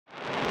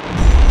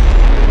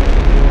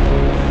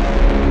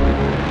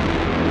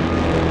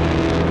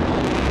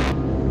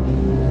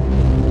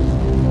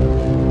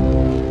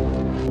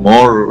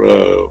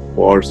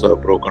wars are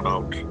broken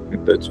out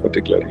in this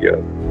particular year.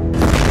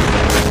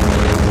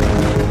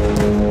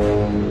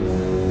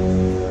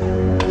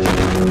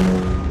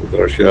 With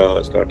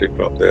Russia starting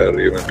from there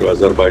even to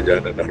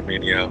Azerbaijan and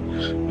Armenia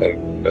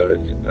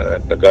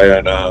and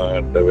Guyana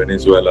and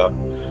Venezuela.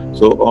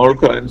 So all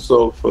kinds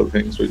of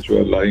things which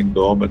were lying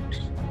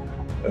dormant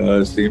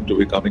seem to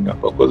be coming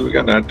up. Of course, we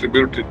can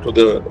attribute it to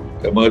the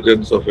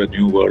emergence of a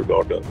new world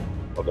order,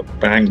 or the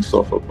pangs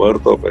of a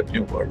birth of a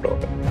new world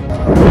order.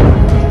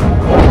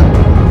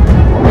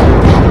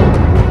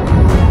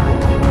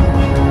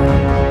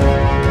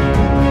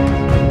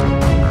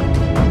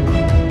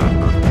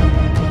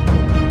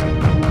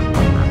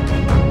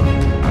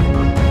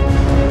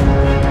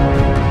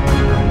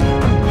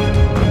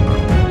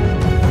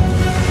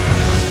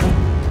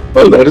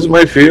 Well, that is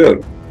my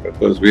fear,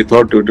 because we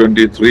thought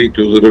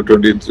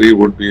 2023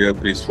 would be a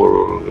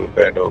peaceful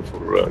kind of,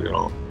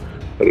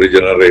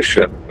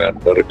 regeneration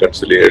and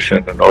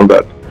reconciliation and all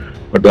that.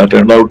 But that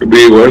turned out to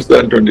be worse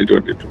than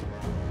 2022.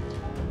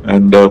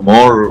 And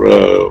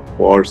more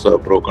wars are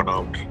broken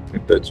out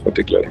in this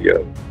particular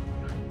year.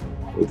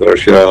 With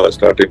Russia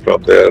starting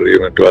from there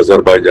even to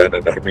Azerbaijan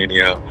and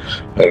Armenia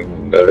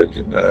and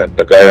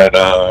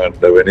Guyana and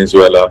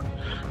Venezuela.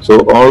 So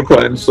all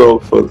kinds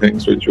of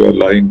things which were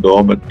lying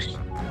dormant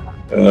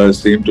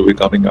seem to be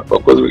coming up.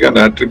 Of course, we can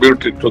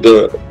attribute it to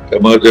the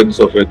emergence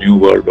of a new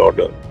world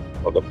order,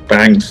 or the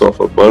pangs of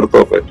a birth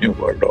of a new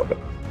world order,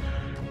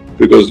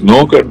 because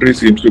no country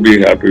seems to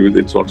be happy with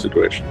its own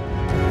situation.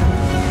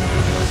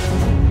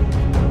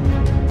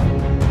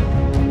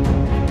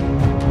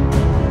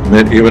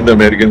 Even the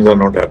Americans are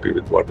not happy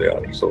with what they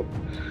are. So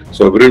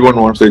everyone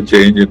wants a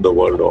change in the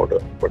world order.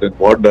 But in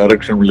what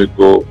direction will it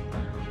go?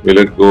 Will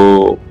it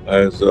go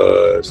as,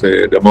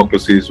 say,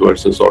 democracies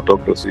versus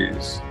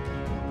autocracies?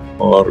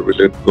 Or will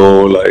it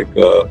go like,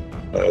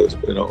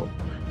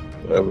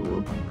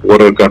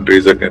 poorer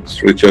countries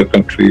against richer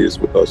countries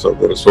because of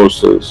the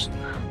resources?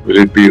 Will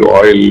it be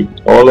oil?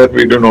 All that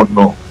we do not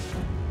know.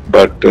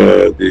 But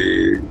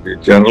the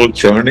general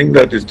churning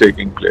that is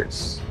taking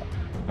place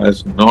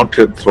has not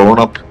yet thrown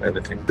up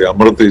anything. The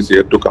Amrit is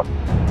yet to come.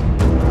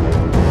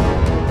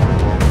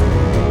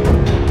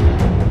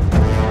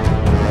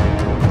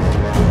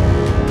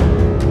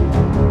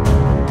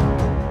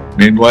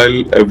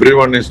 Meanwhile,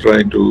 everyone is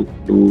trying to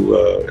do,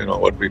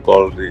 what we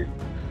call the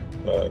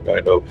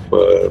kind of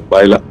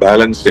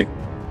balancing,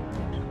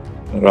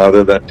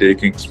 rather than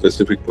taking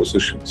specific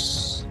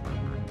positions.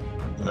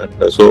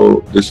 And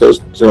so this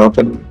has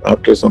happened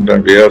after some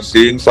time. We are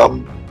seeing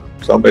some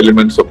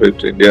elements of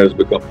it. India has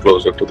become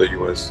closer to the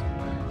US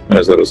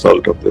as a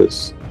result of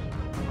this.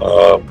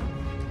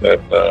 Then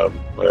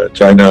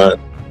China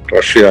and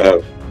Russia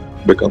have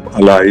become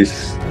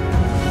allies.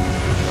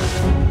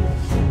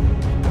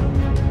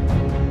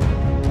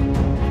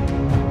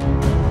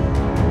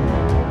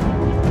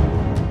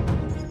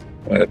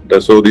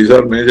 And so these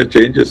are major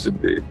changes in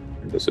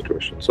the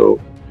situation. So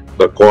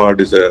the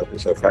Quad is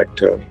a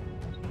factor.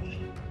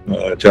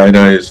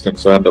 China is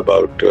concerned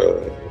about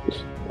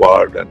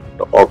Quad and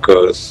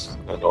AUKUS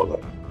and all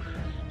that.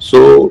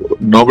 So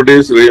nobody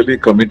is really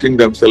committing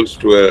themselves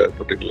to a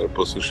particular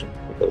position,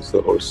 because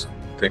the whole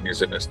thing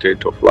is in a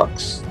state of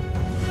flux.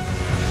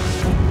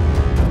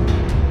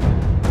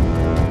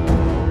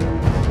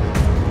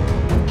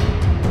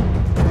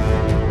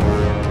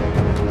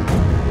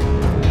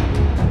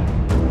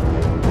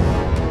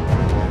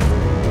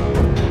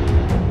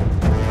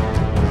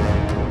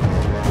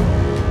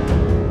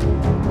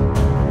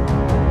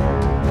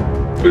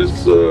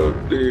 Is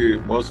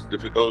the most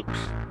difficult,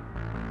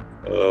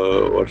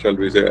 what shall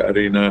we say,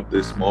 arena at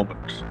this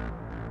moment,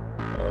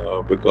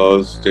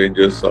 because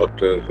changes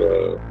after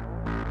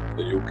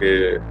the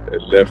UK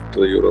left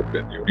the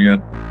European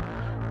Union,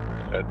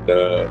 and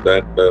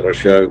then the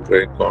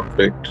Russia-Ukraine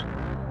conflict,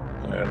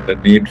 and the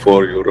need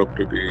for Europe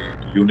to be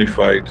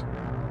unified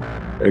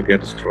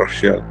against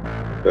Russia.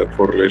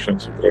 Therefore,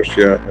 relations with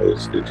Russia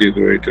has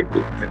deteriorated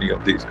with many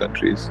of these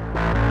countries.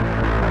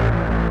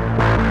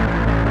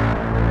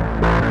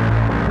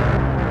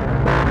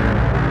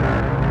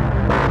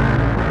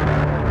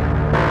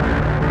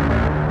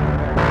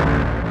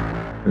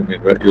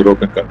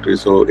 European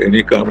countries, so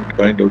any kind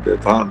of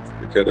détente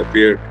which had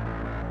appeared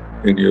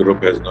in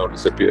Europe has now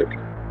disappeared.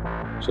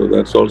 So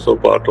that's also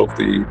part of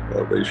the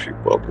issue,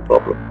 of the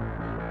problem.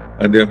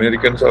 And the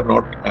Americans are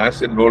not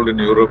as involved in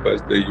Europe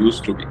as they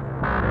used to be.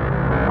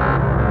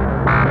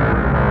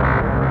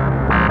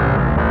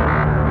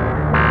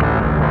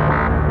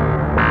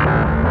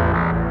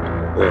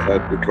 They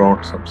had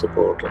withdrawn some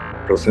support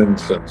and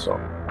presence and so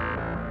on.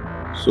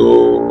 So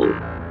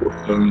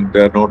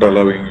they are not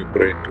allowing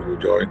Ukraine to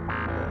join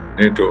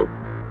NATO.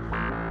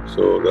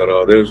 So there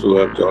are others who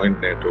have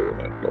joined NATO,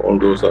 and all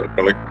those are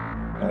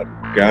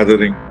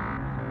gathering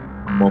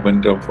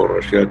momentum for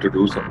Russia to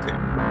do something.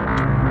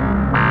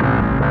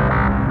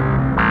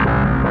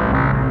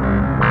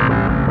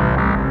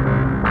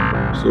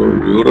 So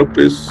Europe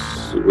is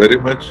very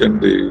much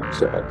at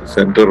the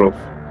center of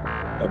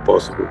a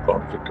possible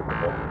conflict at the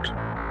moment.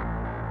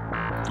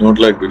 Not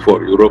like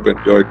before. Europe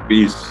enjoyed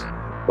peace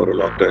for a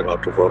long time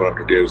after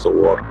 400 years of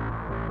war.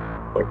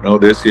 But now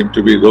they seem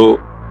to be, though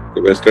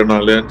the Western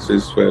Alliance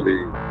is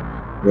fairly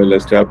well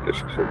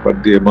established,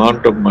 but the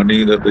amount of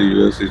money that the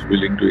US is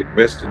willing to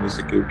invest in the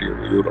security of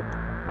Europe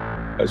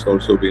has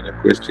also been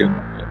a question.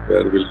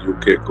 Where will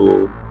UK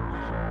go?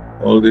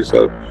 All these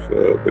have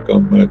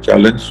become a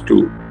challenge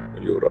to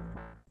Europe.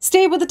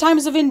 Stay with the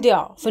Times of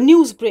India for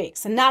news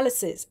breaks,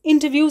 analysis,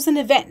 interviews and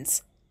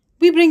events.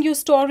 We bring you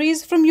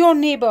stories from your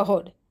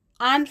neighborhood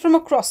and from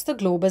across the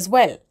globe as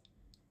well.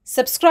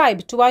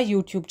 Subscribe to our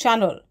YouTube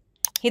channel.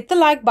 Hit the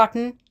like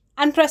button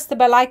and press the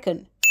bell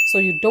icon so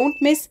you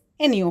don't miss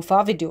any of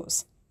our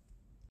videos.